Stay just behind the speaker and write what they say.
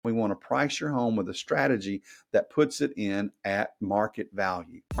definitely want to price your home with a strategy that puts it in at market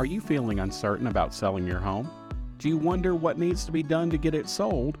value. Are you feeling uncertain about selling your home? Do you wonder what needs to be done to get it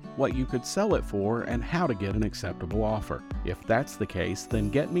sold, what you could sell it for, and how to get an acceptable offer? If that's the case, then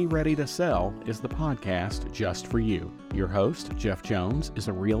Get Me Ready to Sell is the podcast just for you. Your host, Jeff Jones, is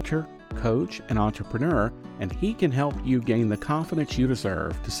a realtor, coach, and entrepreneur, and he can help you gain the confidence you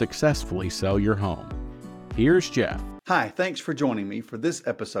deserve to successfully sell your home. Here's Jeff. Hi, thanks for joining me for this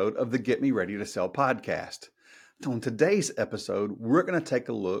episode of the Get Me Ready to Sell podcast. On today's episode, we're going to take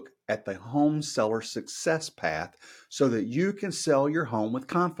a look at the home seller success path so that you can sell your home with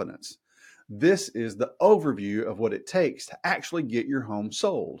confidence. This is the overview of what it takes to actually get your home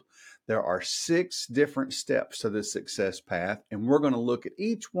sold. There are 6 different steps to this success path, and we're going to look at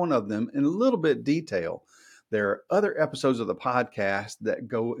each one of them in a little bit detail. There are other episodes of the podcast that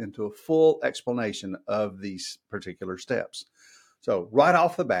go into a full explanation of these particular steps. So right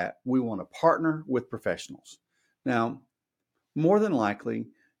off the bat, we want to partner with professionals. Now, more than likely,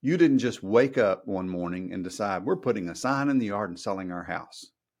 you didn't just wake up one morning and decide we're putting a sign in the yard and selling our house.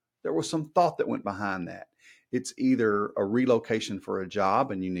 There was some thought that went behind that. It's either a relocation for a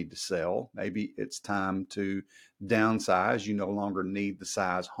job and you need to sell. Maybe it's time to downsize. You no longer need the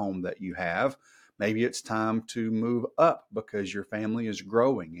size home that you have. Maybe it's time to move up because your family is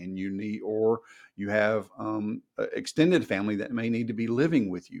growing and you have extended family that may need to be living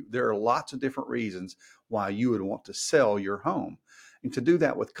with you. There are lots of different reasons why you would want to sell your home. And to do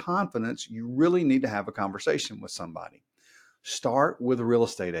that with confidence, you really need to have a conversation with somebody. Start with a real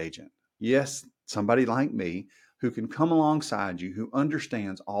estate agent. Yes, somebody like me who can come alongside you, who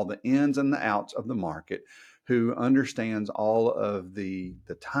understands all the ins and the outs of the market, who understands all of the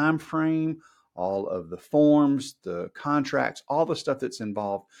time frame, all of the forms, the contracts, all the stuff that's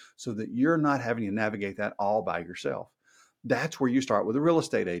involved so that you're not having to navigate that all by yourself. That's where you start with a real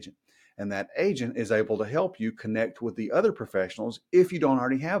estate agent. And that agent is able to help you connect with the other professionals if you don't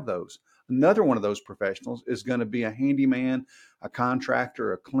already have those. Another one of those professionals is going to be a handyman, a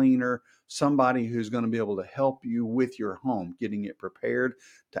contractor, a cleaner, somebody who's going to be able to help you with your home, getting it prepared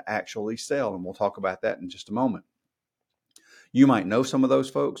to actually sell. And we'll talk about that in just a moment. You might know some of those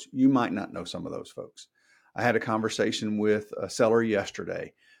folks. You might not know some of those folks. I had a conversation with a seller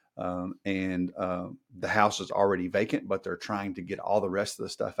yesterday, and the house is already vacant, but they're trying to get all the rest of the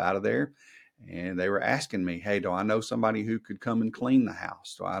stuff out of there. And they were asking me, hey, do I know somebody who could come and clean the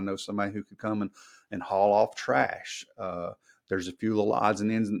house? Do I know somebody who could come and haul off trash? There's a few little odds and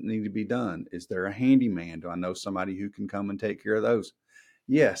ends that need to be done. Is there a handyman? Do I know somebody who can come and take care of those?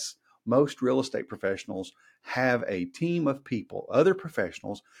 Yes. Most real estate professionals have a team of people, other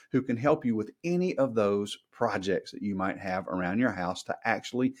professionals who can help you with any of those projects that you might have around your house to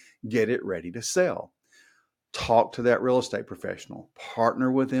actually get it ready to sell. Talk to that real estate professional,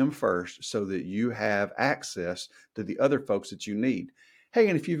 partner with them first so that you have access to the other folks that you need. Hey,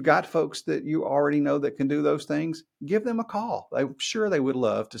 and if you've got folks that you already know that can do those things, give them a call. I'm sure they would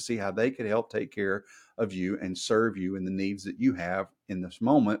love to see how they could help take care of you and serve you in the needs that you have in this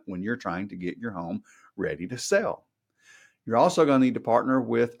moment when you're trying to get your home ready to sell. You're also going to need to partner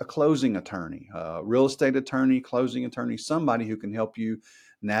with a closing attorney, a real estate attorney, closing attorney, somebody who can help you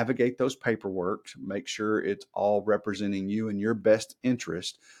navigate those paperwork, make sure it's all representing you in your best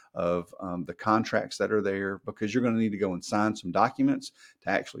interest of the contracts that are there, because you're going to need to go and sign some documents to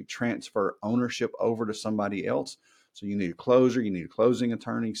actually transfer ownership over to somebody else. So you need a closer, you need a closing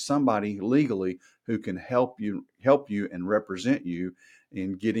attorney, somebody legally who can help you and represent you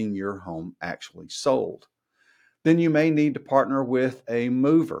in getting your home actually sold. Then you may need to partner with a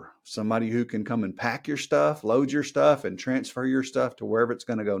mover, somebody who can come and pack your stuff, load your stuff, and transfer your stuff to wherever it's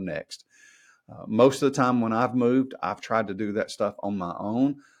going to go next. Most of the time when I've moved, I've tried to do that stuff on my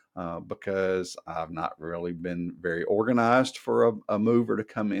own because I've not really been very organized for a mover to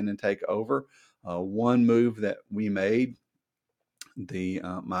come in and take over. One move that we made,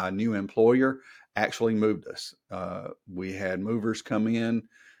 my new employer actually moved us. We had movers come in.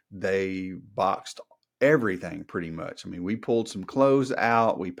 They boxed everything pretty much. I mean, we pulled some clothes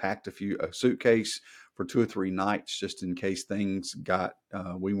out. We packed a suitcase for 2 or 3 nights just in case things got,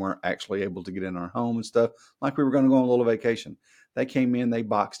 we weren't actually able to get in our home and stuff, like we were going to go on a little vacation. They came in, they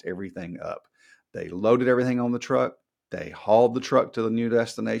boxed everything up. They loaded everything on the truck. They hauled the truck to the new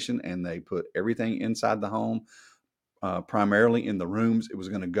destination and they put everything inside the home, primarily in the rooms it was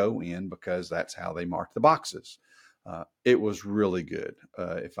going to go in because that's how they marked the boxes. It was really good.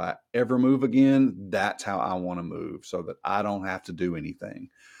 If I ever move again, that's how I want to move so that I don't have to do anything.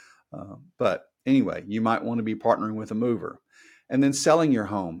 But anyway, you might want to be partnering with a mover. And then selling your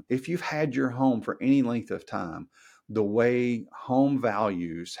home. If you've had your home for any length of time, the way home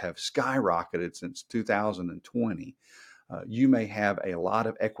values have skyrocketed since 2020, you may have a lot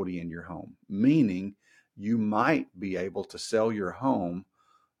of equity in your home, meaning you might be able to sell your home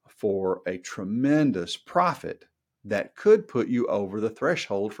for a tremendous profit that could put you over the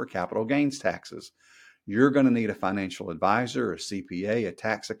threshold for capital gains taxes. You're going to need a financial advisor, a CPA, a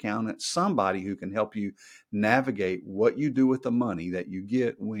tax accountant, somebody who can help you navigate what you do with the money that you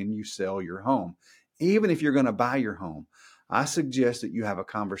get when you sell your home. Even if you're going to buy your home, I suggest that you have a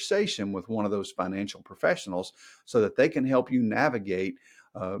conversation with one of those financial professionals so that they can help you navigate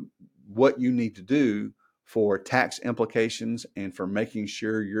what you need to do for tax implications and for making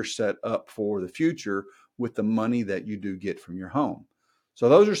sure you're set up for the future with the money that you do get from your home. So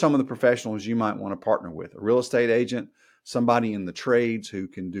those are some of the professionals you might want to partner with: a real estate agent, somebody in the trades who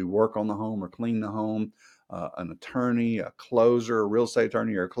can do work on the home or clean the home, an attorney, a closer, a real estate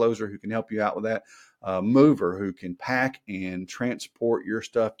attorney or a closer who can help you out with that, a mover who can pack and transport your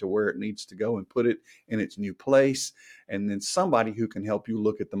stuff to where it needs to go and put it in its new place, and then somebody who can help you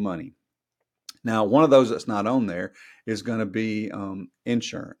look at the money. Now, one of those that's not on there is going to be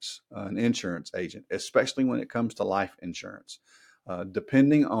insurance, an insurance agent, especially when it comes to life insurance.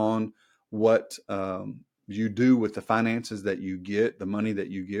 Depending on what you do with the finances that you get, the money that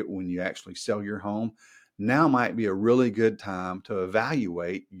you get when you actually sell your home, now might be a really good time to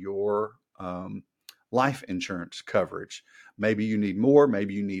evaluate your life insurance coverage. Maybe you need more,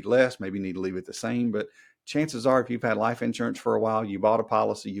 maybe you need less, maybe you need to leave it the same, but chances are if you've had life insurance for a while, you bought a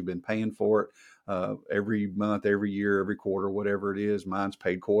policy, you've been paying for it every month, every year, every quarter, whatever it is. Mine's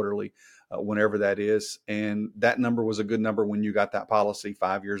paid quarterly, whenever that is. And that number was a good number when you got that policy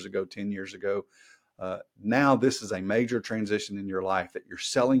 5 years ago, 10 years ago. Now this is a major transition in your life that you're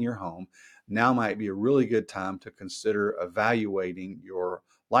selling your home. Now might be a really good time to consider evaluating your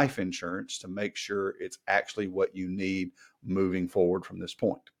life insurance to make sure it's actually what you need moving forward from this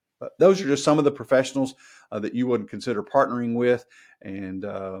point. But those are just some of the professionals that you would consider partnering with. And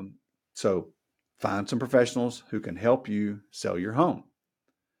so find some professionals who can help you sell your home.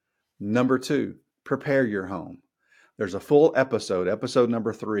 Number 2, prepare your home. There's a full episode. Episode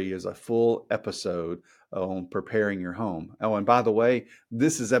number 3 is a full episode on preparing your home. Oh, and by the way,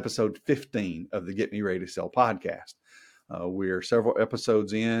 this is episode 15 of the Get Me Ready to Sell podcast. We're several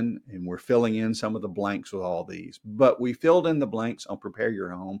episodes in, and we're filling in some of the blanks with all these. But we filled in the blanks on Prepare Your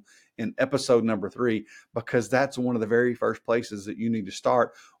Home in episode number 3 because that's one of the very first places that you need to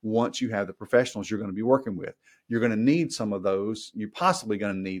start once you have the professionals you're going to be working with. You're going to need some of those. You're possibly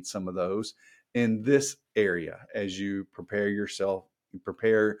going to need some of those in this area as you prepare yourself,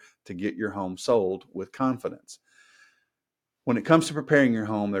 prepare to get your home sold with confidence. When it comes to preparing your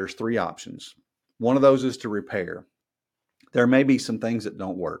home, there's 3 options. One of those is to repair. There may be some things that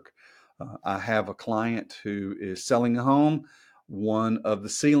don't work. I have a client who is selling a home. One of the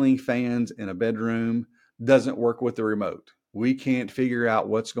ceiling fans in a bedroom doesn't work with the remote. We can't figure out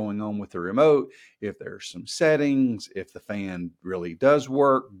what's going on with the remote, if there's some settings, if the fan really does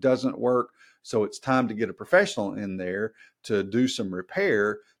work, doesn't work. So it's time to get a professional in there to do some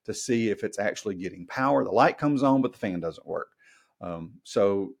repair to see if it's actually getting power. The light comes on, but the fan doesn't work.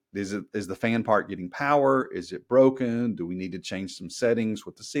 So is the fan part getting power? Is it broken? Do we need to change some settings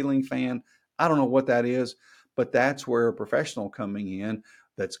with the ceiling fan? I don't know what that is, but that's where a professional coming in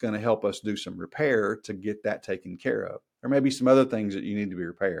that's going to help us do some repair to get that taken care of. There may be some other things that you need to be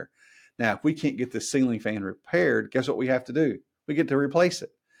repaired. Now, if we can't get the ceiling fan repaired, guess what we have to do? We get to replace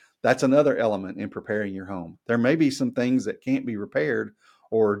it. That's another element in preparing your home. There may be some things that can't be repaired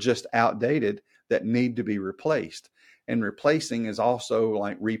or just outdated that need to be replaced. And replacing is also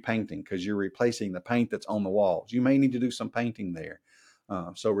like repainting because you're replacing the paint that's on the walls. You may need to do some painting there.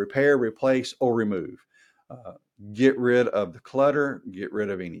 So repair, replace, or remove. Get rid of the clutter. Get rid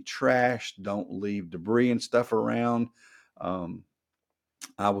of any trash. Don't leave debris and stuff around.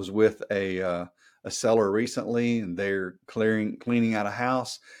 I was with a seller recently, and they're cleaning out a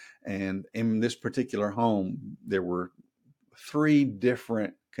house. And in this particular home, there were 3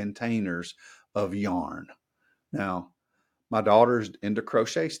 different containers of yarn. Now, my daughter's into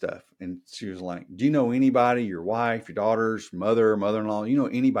crochet stuff, and she was like, do you know anybody, your wife, your daughter's mother, mother-in-law, you know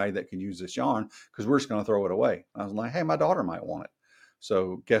anybody that can use this yarn? Because we're just going to throw it away. I was like, hey, my daughter might want it.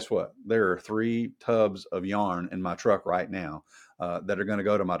 So guess what? There are 3 tubs of yarn in my truck right now that are going to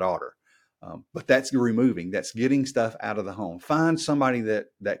go to my daughter. But that's removing, that's getting stuff out of the home. Find somebody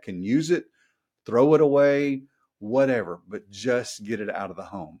that can use it, throw it away, whatever, but just get it out of the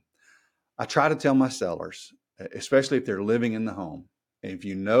home. I try to tell my sellers, especially if they're living in the home, if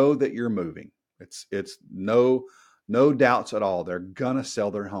you know that you're moving, it's no doubts at all. They're going to sell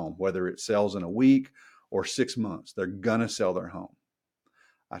their home, whether it sells in a week or 6 months, they're going to sell their home.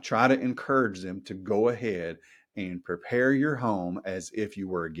 I try to encourage them to go ahead and prepare your home as if you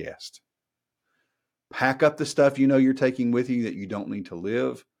were a guest. Pack up the stuff you know you're taking with you that you don't need to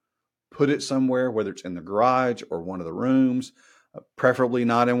live. Put it somewhere, whether it's in the garage or one of the rooms, preferably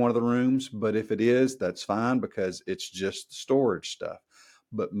not in one of the rooms. But if it is, that's fine because it's just storage stuff.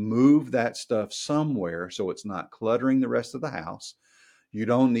 But move that stuff somewhere so it's not cluttering the rest of the house. You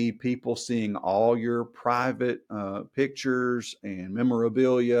don't need people seeing all your private pictures and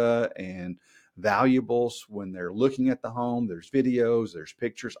memorabilia and valuables when they're looking at the home. There's videos, there's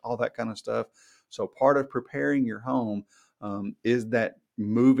pictures, all that kind of stuff. So part of preparing your home is that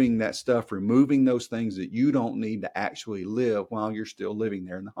moving that stuff, removing those things that you don't need to actually live while you're still living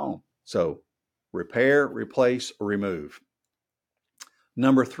there in the home. So repair, replace, or remove.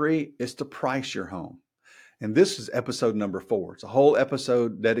 Number 3 is to price your home. And this is episode number 4. It's a whole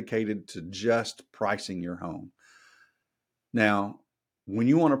episode dedicated to just pricing your home. Now, when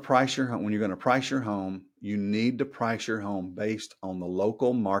you want to price your home, when you're going to price your home, you need to price your home based on the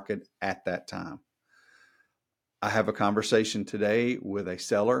local market at that time. I have a conversation today with a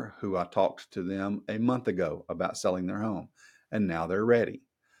seller who I talked to them a month ago about selling their home, and now they're ready.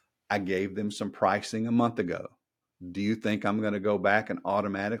 I gave them some pricing a month ago. Do you think I'm going to go back and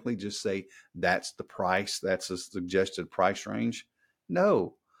automatically just say that's the price, that's a suggested price range?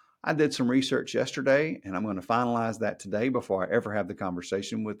 No. I did some research yesterday, and I'm going to finalize that today before I ever have the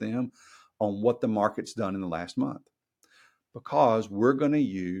conversation with them on what the market's done in the last month. Because we're going to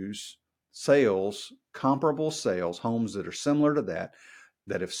use sales, comparable sales, homes that are similar to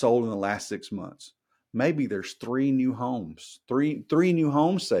that have sold in the last 6 months. Maybe there's 3 new homes, three new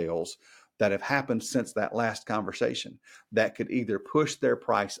home sales that have happened since that last conversation that could either push their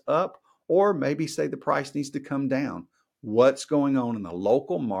price up or maybe say the price needs to come down. What's going on in the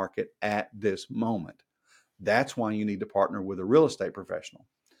local market at this moment? That's why you need to partner with a real estate professional.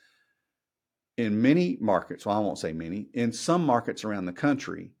 In many markets, well, I won't say many, in some markets around the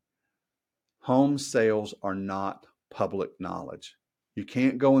country, home sales are not public knowledge. You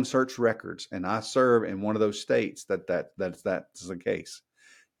can't go and search records, and I serve in one of those states that's the case.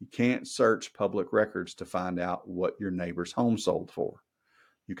 You can't search public records to find out what your neighbor's home sold for.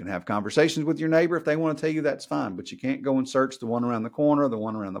 You can have conversations with your neighbor if they want to tell you, that's fine, but you can't go and search the one around the corner, the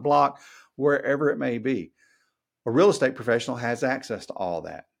one around the block, wherever it may be. A real estate professional has access to all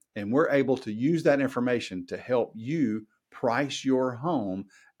that, and we're able to use that information to help you price your home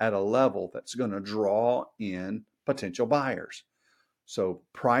at a level that's going to draw in potential buyers. So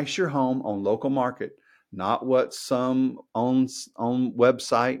price your home on local market, not what some on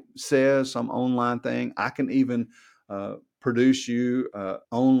website says, some online thing. I can even produce you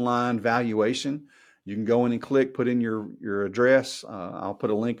online valuation. You can go in and click, put in your address. I'll put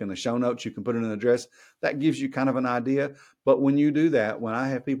a link in the show notes. You can put in an address. That gives you kind of an idea. But when you do that, when I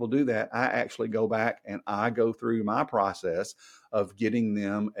have people do that, I actually go back and I go through my process of getting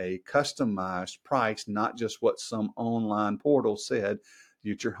them a customized price, not just what some online portal said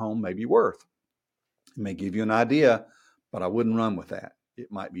that your home may be worth. It may give you an idea, but I wouldn't run with that.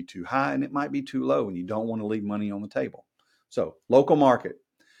 It might be too high and it might be too low, and you don't want to leave money on the table. So local market.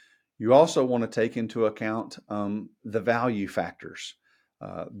 You also want to take into account the value factors.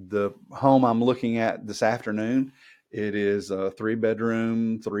 The home I'm looking at this afternoon, it is a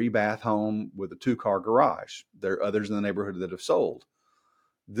 3-bedroom, 3-bath home with a 2-car garage. There are others in the neighborhood that have sold.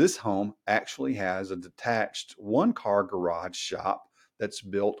 This home actually has a detached 1-car garage shop that's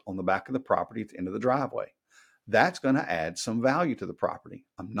built on the back of the property at the end of the driveway. That's going to add some value to the property.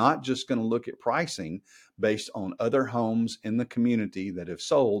 I'm not just going to look at pricing based on other homes in the community that have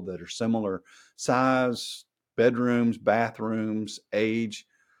sold that are similar size, bedrooms, bathrooms, age.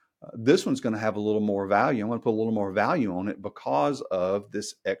 This one's going to have a little more value. I'm going to put a little more value on it because of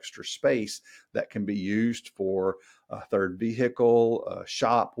this extra space that can be used for a third vehicle, a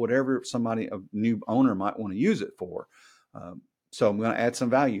shop, whatever somebody, a new owner might want to use it for. So I'm going to add some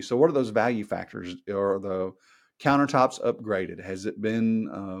value. So what are those value factors? Are the countertops upgraded? Has it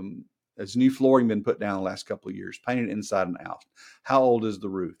been, has new flooring been put down the last couple of years, painted inside and out? How old is the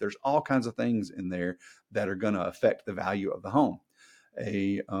roof? There's all kinds of things in there that are going to affect the value of the home.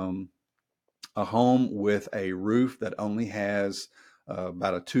 A home with a roof that only has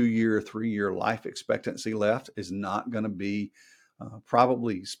about a 2-year, 3-year life expectancy left is not going to be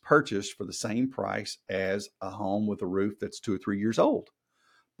probably purchased for the same price as a home with a roof that's 2 or 3 years old,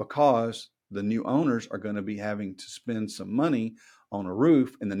 because the new owners are going to be having to spend some money on a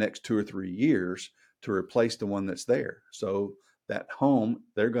roof in the next 2 or 3 years to replace the one that's there. So that home,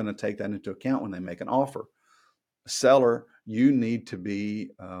 they're going to take that into account when they make an offer. Seller, you need to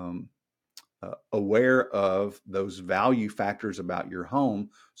be aware of those value factors about your home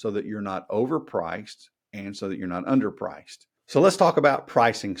so that you're not overpriced and so that you're not underpriced. So let's talk about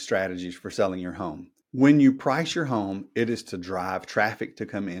pricing strategies for selling your home. When you price your home, it is to drive traffic to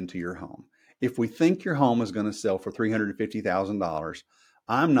come into your home. If we think your home is going to sell for $350,000,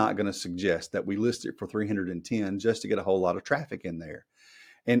 I'm not going to suggest that we list it for $310,000 just to get a whole lot of traffic in there.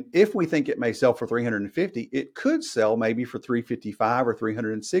 And if we think it may sell for $350,000, it could sell maybe for $355,000 or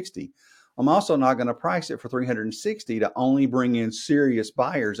 $360,000. I'm also not going to price it for $360,000 to only bring in serious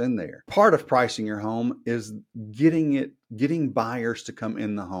buyers in there. Part of pricing your home is getting buyers to come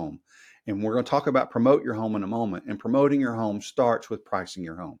in the home. And we're going to talk about promote your home in a moment. And promoting your home starts with pricing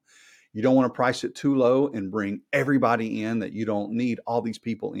your home. You don't want to price it too low and bring everybody in that you don't need all these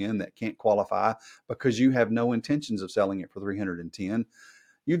people in that can't qualify because you have no intentions of selling it for $310,000.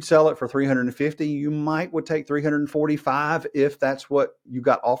 You'd sell it for $350,000. You would take $345,000 if that's what you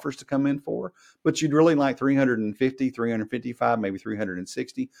got offers to come in for, but you'd really like $350,000, $355,000, maybe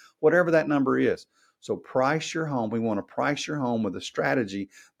 $360,000, whatever that number is. So price your home. We want to price your home with a strategy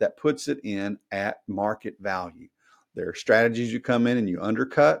that puts it in at market value. There are strategies you come in and you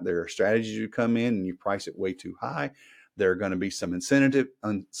undercut. There are strategies you come in and you price it way too high. There are going to be some incentives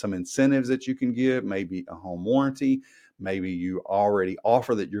that you can give, maybe a home warranty. Maybe you already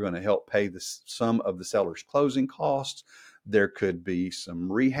offer that you're going to help pay some of the seller's closing costs. There could be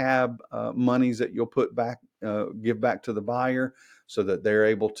some rehab monies that you'll give back to the buyer so that they're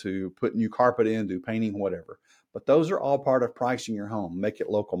able to put new carpet in, do painting, whatever. But those are all part of pricing your home. Make it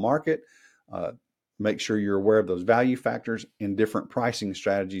local market. Make sure you're aware of those value factors and different pricing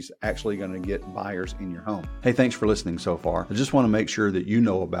strategies actually going to get buyers in your home. Hey, thanks for listening so far. I just want to make sure that you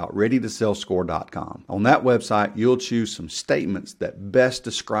know about ReadyToSellScore.com. On that website, you'll choose some statements that best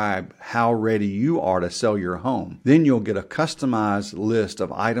describe how ready you are to sell your home. Then you'll get a customized list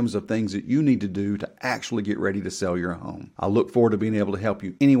of items of things that you need to do to actually get ready to sell your home. I look forward to being able to help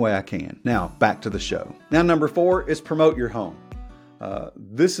you any way I can. Now, back to the show. Now, number 4 is promote your home.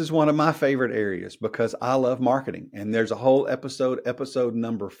 This is one of my favorite areas because I love marketing, and there's a whole episode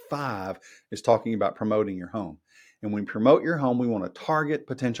number 5 is talking about promoting your home. And when we promote your home, we want to target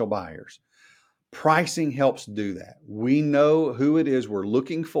potential buyers. Pricing helps do that. We know who it is we're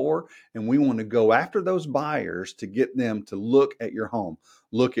looking for, and we want to go after those buyers to get them to look at your home,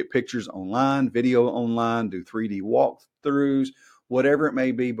 look at pictures online, video online, do 3D walkthroughs, whatever it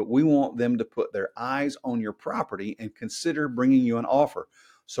may be, but we want them to put their eyes on your property and consider bringing you an offer.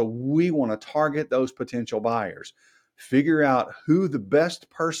 So we want to target those potential buyers, figure out who the best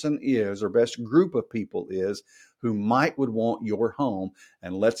person is or best group of people is who would want your home,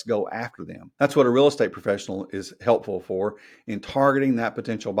 and let's go after them. That's what a real estate professional is helpful for in targeting that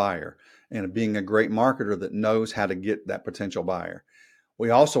potential buyer and being a great marketer that knows how to get that potential buyer. We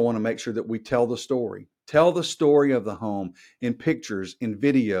also want to make sure that we tell the story. Tell the story of the home in pictures, in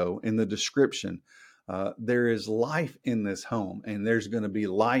video, in the description. There is life in this home, and there's going to be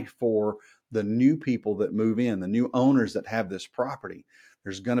life for the new people that move in, the new owners that have this property.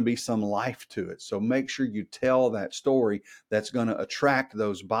 There's going to be some life to it. So make sure you tell that story that's going to attract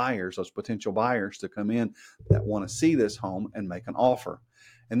those buyers, those potential buyers to come in that want to see this home and make an offer.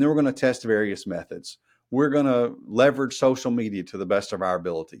 And then we're going to test various methods. We're going to leverage social media to the best of our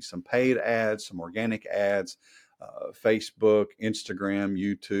ability. Some paid ads, some organic ads, Facebook, Instagram,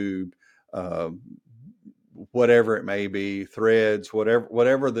 YouTube, whatever it may be, Threads,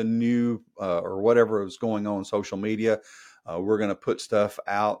 whatever the new or whatever is going on social media. We're going to put stuff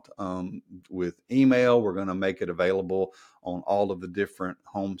out with email. We're going to make it available on all of the different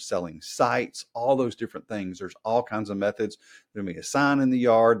home selling sites, all those different things. There's all kinds of methods. There may be a sign in the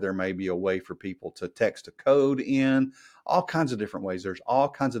yard. There may be a way for people to text a code in, all kinds of different ways. There's all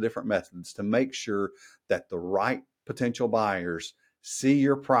kinds of different methods to make sure that the right potential buyers see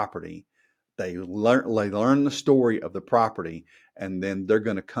your property. They learn the story of the property, and then they're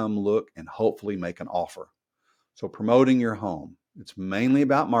going to come look and hopefully make an offer. So promoting your home, it's mainly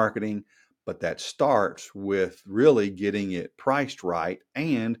about marketing, but that starts with really getting it priced right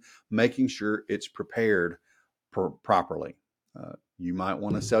and making sure it's prepared properly. You might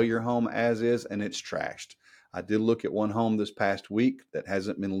want to sell your home as is and it's trashed. I did look at one home this past week that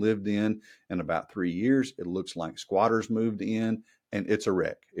hasn't been lived in about 3 years. It looks like squatters moved in and it's a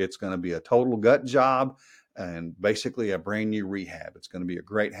wreck. It's going to be a total gut job and basically a brand new rehab. It's going to be a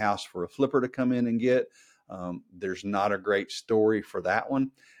great house for a flipper to come in and get. There's not a great story for that one,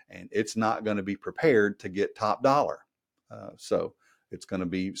 and it's not going to be prepared to get top dollar. So it's going to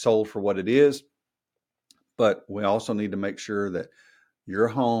be sold for what it is, but we also need to make sure that your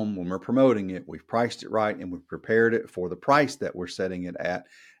home, when we're promoting it, we've priced it right and we've prepared it for the price that we're setting it at,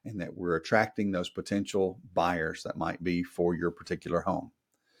 and that we're attracting those potential buyers that might be for your particular home.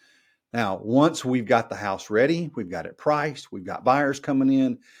 Now, once we've got the house ready, we've got it priced, we've got buyers coming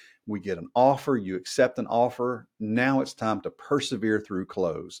in, we get an offer, you accept an offer. Now it's time to persevere through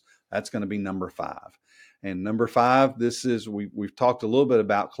close. That's going to be number 5. And number 5, this is, we've talked a little bit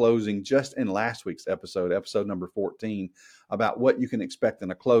about closing just in last week's episode number 14, about what you can expect in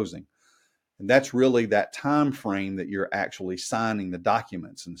a closing. And that's really that time frame that you're actually signing the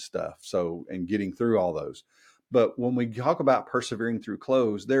documents and stuff. So, and getting through all those. But when we talk about persevering through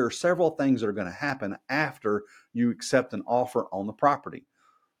close, there are several things that are going to happen after you accept an offer on the property.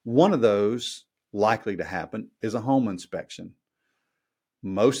 One of those likely to happen is a home inspection.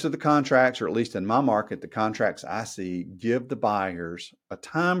 Most of the contracts, or at least in my market, the contracts I see give the buyers a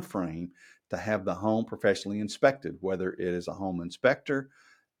time frame to have the home professionally inspected, whether it is a home inspector,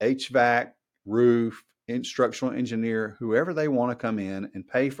 HVAC, roof, structural engineer, whoever they want to come in and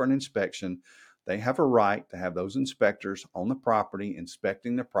pay for an inspection. They have a right to have those inspectors on the property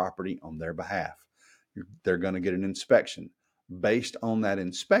inspecting the property on their behalf. They're going to get an inspection. Based on that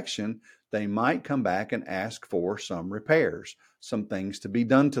inspection, they might come back and ask for some repairs, some things to be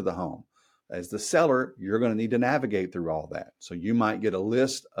done to the home. As the seller, you're going to need to navigate through all that. So you might get a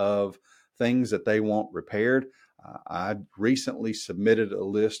list of things that they want repaired. I recently submitted a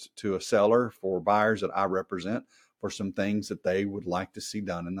list to a seller for buyers that I represent for some things that they would like to see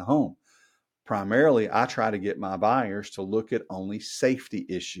done in the home. Primarily, I try to get my buyers to look at only safety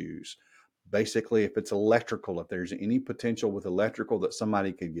issues. Basically, if it's electrical, if there's any potential with electrical that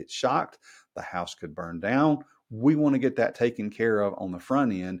somebody could get shocked, the house could burn down, we want to get that taken care of on the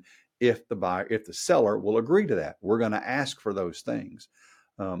front end. If the seller will agree to that, we're going to ask for those things.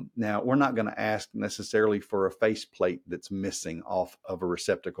 Now, we're not going to ask necessarily for a faceplate that's missing off of a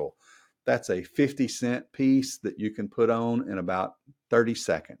receptacle. That's a 50-cent piece that you can put on in about 30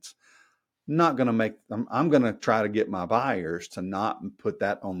 seconds. I'm going to try to get my buyers to not put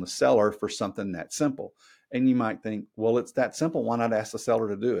that on the seller for something that simple. And you might think, well, it's that simple. Why not ask the seller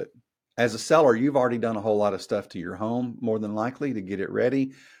to do it? As a seller, you've already done a whole lot of stuff to your home, more than likely, to get it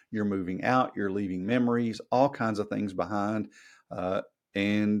ready. You're moving out, you're leaving memories, all kinds of things behind.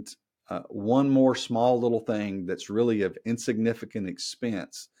 One more small little thing that's really of insignificant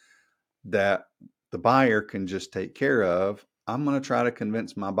expense that the buyer can just take care of, I'm going to try to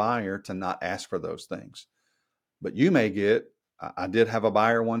convince my buyer to not ask for those things. But you may I did have a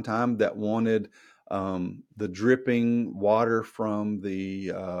buyer one time that wanted the dripping water from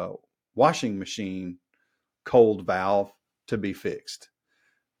the washing machine cold valve to be fixed.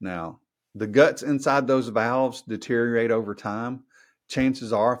 Now, the guts inside those valves deteriorate over time.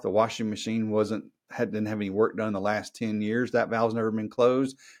 Chances are, if the washing machine didn't have any work done in the last 10 years, that valve's never been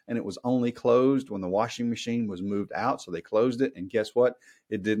closed, and it was only closed when the washing machine was moved out. So they closed it, and guess what?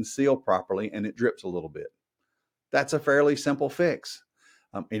 It didn't seal properly, and it drips a little bit. That's a fairly simple fix.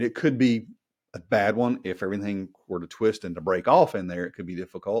 And it could be a bad one. If everything were to twist and to break off in there, it could be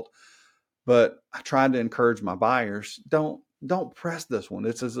difficult. But I tried to encourage my buyers, don't press this one.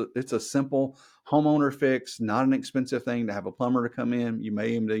 It's a simple homeowner fix, not an expensive thing to have a plumber to come in. You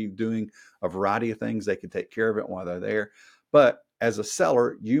may be doing a variety of things. They could take care of it while they're there. But as a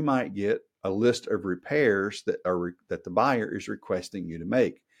seller, you might get a list of repairs that the buyer is requesting you to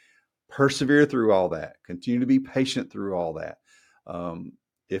make. Persevere through all that. Continue to be patient through all that.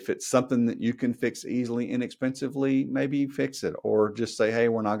 If it's something that you can fix easily, inexpensively, maybe fix it, or just say, hey,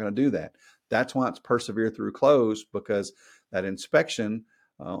 we're not going to do that. That's why it's persevere through close, because that inspection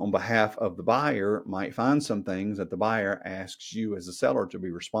on behalf of the buyer might find some things that the buyer asks you as a seller to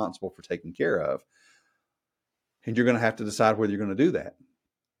be responsible for taking care of. And you're going to have to decide whether you're going to do that.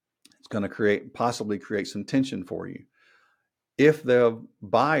 It's going to possibly create some tension for you. If the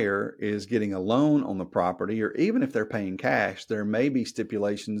buyer is getting a loan on the property, or even if they're paying cash, there may be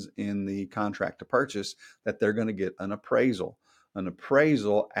stipulations in the contract to purchase that they're going to get an appraisal. An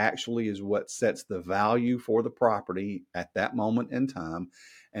appraisal actually is what sets the value for the property at that moment in time,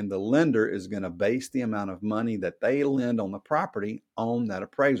 and the lender is going to base the amount of money that they lend on the property on that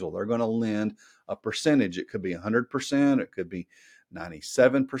appraisal. They're going to lend a percentage. It could be 100%, it could be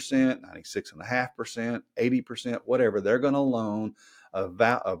 97%, 96.5%, 80%, whatever. They're going to loan a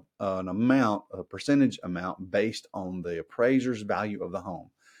percentage amount based on the appraiser's value of the home.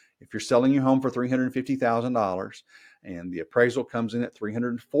 If you're selling your home for $350,000 and the appraisal comes in at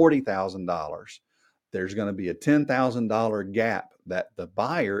 $340,000, there's going to be a $10,000 gap that the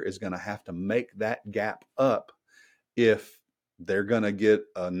buyer is going to have to make that gap up if they're going to get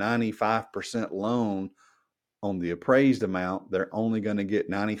a 95% loan on the appraised amount, they're only going to get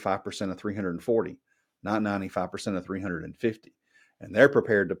 95% of 340, not 95% of 350. And they're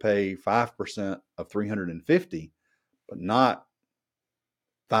prepared to pay 5% of 350, but not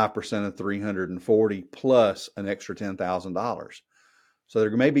 5% of 340 plus an extra $10,000. So there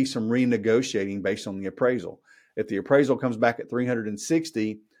may be some renegotiating based on the appraisal. If the appraisal comes back at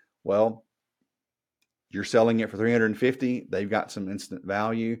 360, well, you're selling it for 350. They've got some instant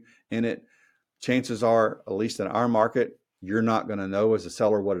value in it. Chances are, at least in our market, you're not going to know as a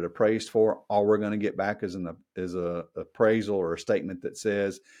seller what it appraised for. All we're going to get back is a appraisal or a statement that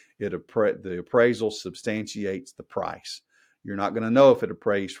says the appraisal substantiates the price. You're not going to know if it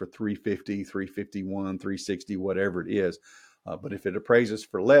appraised for 350, 351, 360, whatever it is. But if it appraises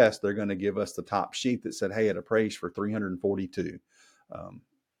for less, they're going to give us the top sheet that said, hey, it appraised for 342.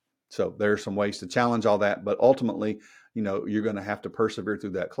 So there are some ways to challenge all that, but ultimately, you're going to have to persevere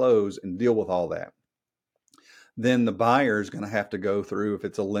through that close and deal with all that. Then the buyer is going to have to go through,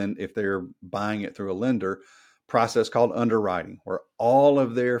 if they're buying it through a lender, process called underwriting, where all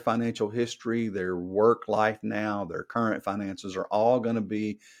of their financial history, their work life now, their current finances are all going to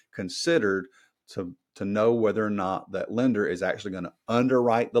be considered to know whether or not that lender is actually going to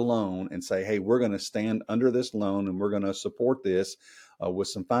underwrite the loan and say, hey, we're going to stand under this loan and we're going to support this with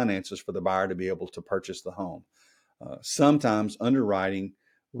some finances for the buyer to be able to purchase the home. Sometimes underwriting,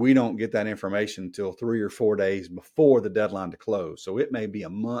 we don't get that information until 3 or 4 days before the deadline to close. So it may be a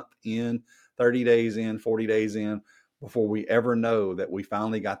month in, 30 days in, 40 days in, before we ever know that we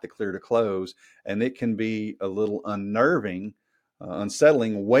finally got the clear to close. And it can be a little unnerving,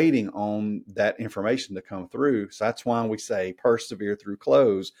 unsettling, waiting on that information to come through. So that's why we say persevere through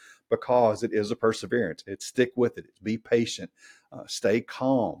close, because it is a perseverance. It's stick with it. It's be patient. Stay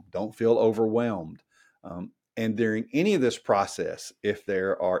calm. Don't feel overwhelmed. And during any of this process, if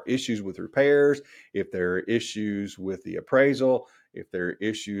there are issues with repairs, if there are issues with the appraisal, if there are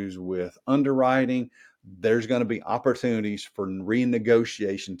issues with underwriting, there's going to be opportunities for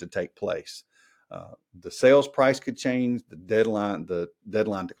renegotiation to take place. The sales price could change, the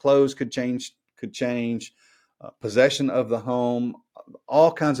deadline to close could change, possession of the home,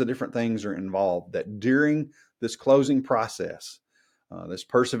 all kinds of different things are involved that during this closing process, this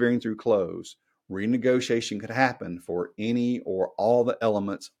persevering through close, renegotiation could happen for any or all the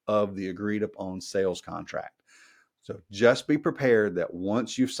elements of the agreed upon sales contract. So just be prepared that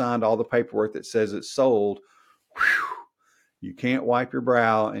once you've signed all the paperwork that says it's sold, you can't wipe your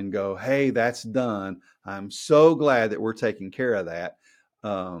brow and go, hey, that's done. I'm so glad that we're taking care of that.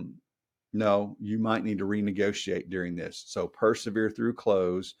 No, you might need to renegotiate during this. So persevere through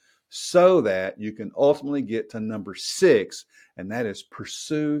close so that you can ultimately get to number 6, and that is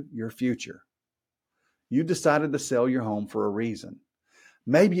pursue your future. You decided to sell your home for a reason.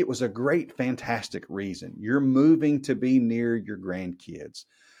 Maybe it was a great, fantastic reason. You're moving to be near your grandkids.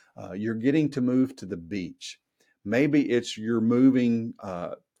 You're getting to move to the beach. Maybe it's you're moving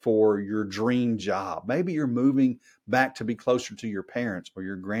for your dream job. Maybe you're moving back to be closer to your parents or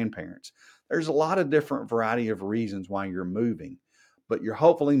your grandparents. There's a lot of different variety of reasons why you're moving, but you're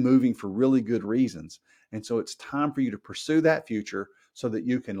hopefully moving for really good reasons. And so it's time for you to pursue that future so that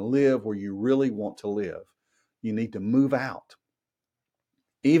you can live where you really want to live. You need to move out.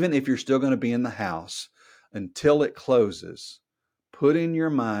 Even if you're still going to be in the house until it closes, put in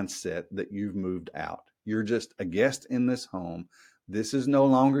your mindset that you've moved out. You're just a guest in this home. This is no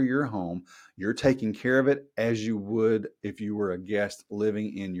longer your home. You're taking care of it as you would if you were a guest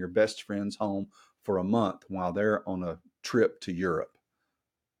living in your best friend's home for a month while they're on a trip to Europe.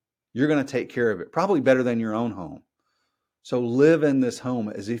 You're going to take care of it, probably better than your own home. So live in this home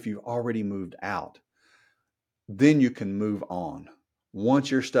as if you've already moved out. Then you can move on.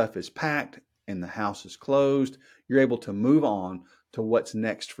 Once your stuff is packed and the house is closed, you're able to move on to what's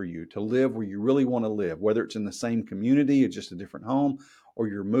next for you, to live where you really want to live, whether it's in the same community or just a different home, or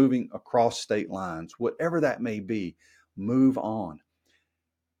you're moving across state lines, whatever that may be, move on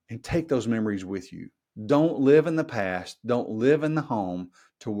and take those memories with you. Don't live in the past. Don't live in the home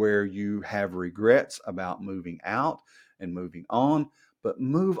to where you have regrets about moving out and moving on, but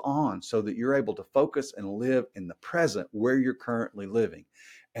move on so that you're able to focus and live in the present where you're currently living,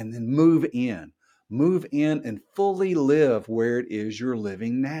 and then move in and fully live where it is you're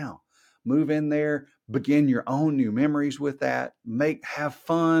living now. Move in there, begin your own new memories with that, have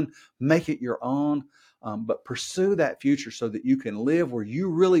fun, make it your own, but pursue that future so that you can live where you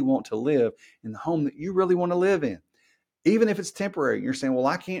really want to live, in the home that you really want to live in. Even if it's temporary, you're saying, well,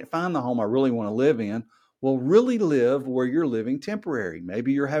 I can't find the home I really want to live in. Well, really live where you're living temporary.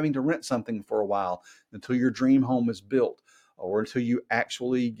 Maybe you're having to rent something for a while until your dream home is built. or until you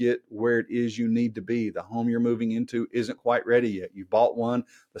actually get where it is you need to be. The home you're moving into isn't quite ready yet. You bought one,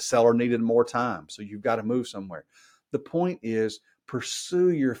 the seller needed more time, so you've got to move somewhere. The point is,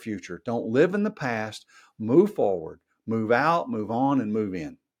 pursue your future. Don't live in the past. Move forward, move out, move on, and move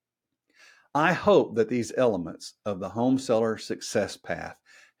in. I hope that these elements of the home seller success path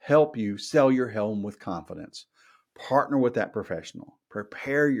help you sell your home with confidence. Partner with that professional.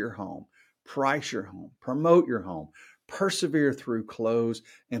 Prepare your home. Price your home. Promote your home. Persevere through close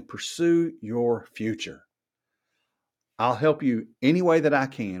and pursue your future. I'll help you any way that I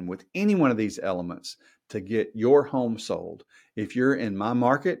can with any one of these elements to get your home sold. If you're in my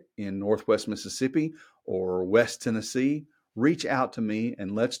market in Northwest Mississippi or West Tennessee, reach out to me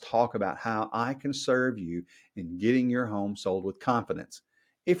and let's talk about how I can serve you in getting your home sold with confidence.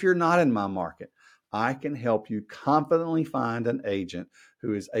 If you're not in my market, I can help you confidently find an agent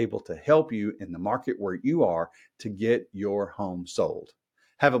who is able to help you in the market where you are to get your home sold.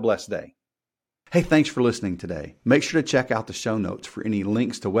 Have a blessed day. Hey, thanks for listening today. Make sure to check out the show notes for any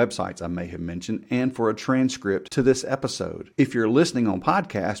links to websites I may have mentioned and for a transcript to this episode. If you're listening on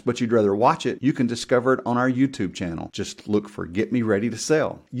podcast but you'd rather watch it, you can discover it on our YouTube channel. Just look for Get Me Ready to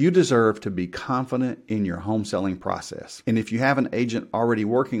Sell. You deserve to be confident in your home selling process. And if you have an agent already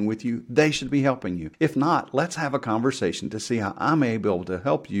working with you, they should be helping you. If not, let's have a conversation to see how I may be able to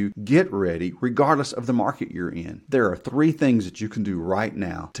help you get ready regardless of the market you're in. There are 3 things that you can do right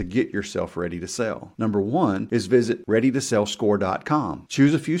now to get yourself ready to sell. Number 1 is visit ReadyToSellScore.com.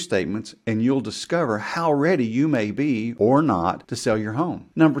 Choose a few statements and you'll discover how ready you may be or not to sell your home.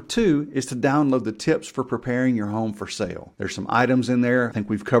 Number 2 is to download the tips for preparing your home for sale. There's some items in there. I think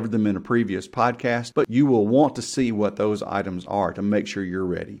we've covered them in a previous podcast, but you will want to see what those items are to make sure you're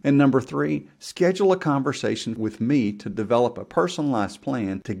ready. And number 3, schedule a conversation with me to develop a personalized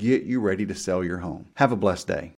plan to get you ready to sell your home. Have a blessed day.